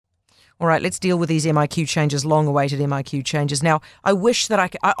All right, let's deal with these MIQ changes, long-awaited MIQ changes. Now, I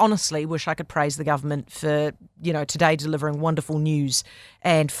honestly wish I could praise the government for, today delivering wonderful news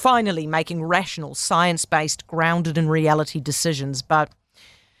and finally making rational, science-based, grounded in reality decisions. But,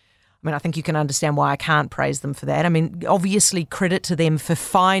 I think you can understand why I can't praise them for that. Obviously, credit to them for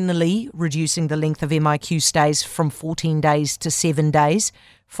finally reducing the length of MIQ stays from 14 days to 7 days,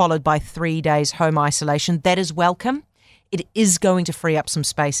 followed by 3 days home isolation. That is welcome. It is going to free up some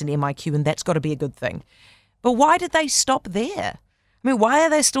space in MIQ, and that's got to be a good thing. But why did they stop there? Why are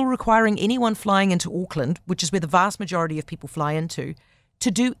they still requiring anyone flying into Auckland, which is where the vast majority of people fly into, to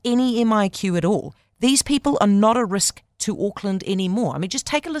do any MIQ at all? These people are not a risk to Auckland anymore. Just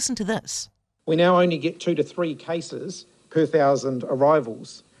take a listen to this. We now only get 2 to 3 cases per 1,000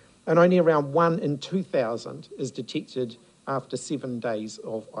 arrivals, and only around 1 in 2,000 is detected after 7 days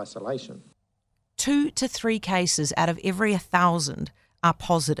of isolation. 2 to 3 cases out of every 1,000 are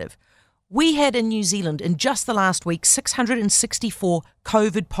positive. We had in New Zealand in just the last week 664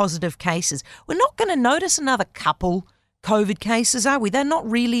 COVID positive cases. We're not going to notice another couple COVID cases, are we? They're not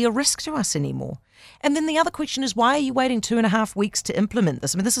really a risk to us anymore. And then the other question is, why are you waiting 2.5 weeks to implement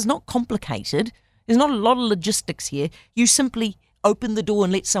this? This is not complicated. There's not a lot of logistics here. You simply open the door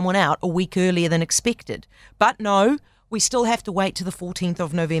and let someone out a week earlier than expected. But no, we still have to wait to the 14th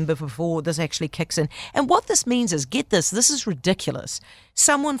of November before this actually kicks in. And what this means is, get this is ridiculous.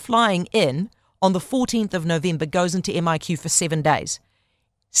 Someone flying in on the 14th of November goes into MIQ for 7 days.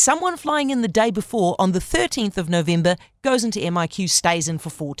 Someone flying in the day before on the 13th of November goes into MIQ, stays in for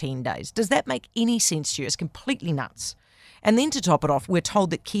 14 days. Does that make any sense to you? It's completely nuts. And then to top it off, we're told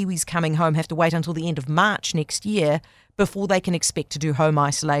that Kiwis coming home have to wait until the end of March next year before they can expect to do home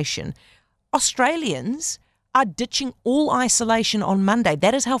isolation. Australians are ditching all isolation on Monday.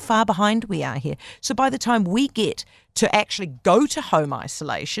 That is how far behind we are here. So by the time we get to actually go to home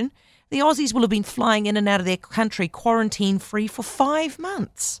isolation, the Aussies will have been flying in and out of their country quarantine-free for 5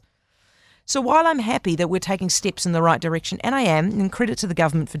 months. So while I'm happy that we're taking steps in the right direction, and I am, and credit to the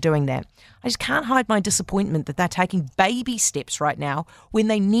government for doing that, I just can't hide my disappointment that they're taking baby steps right now when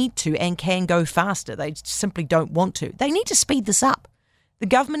they need to and can go faster. They simply don't want to. They need to speed this up. The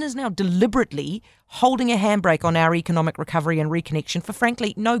government is now deliberately holding a handbrake on our economic recovery and reconnection for,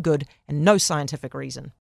 frankly, no good and no scientific reason.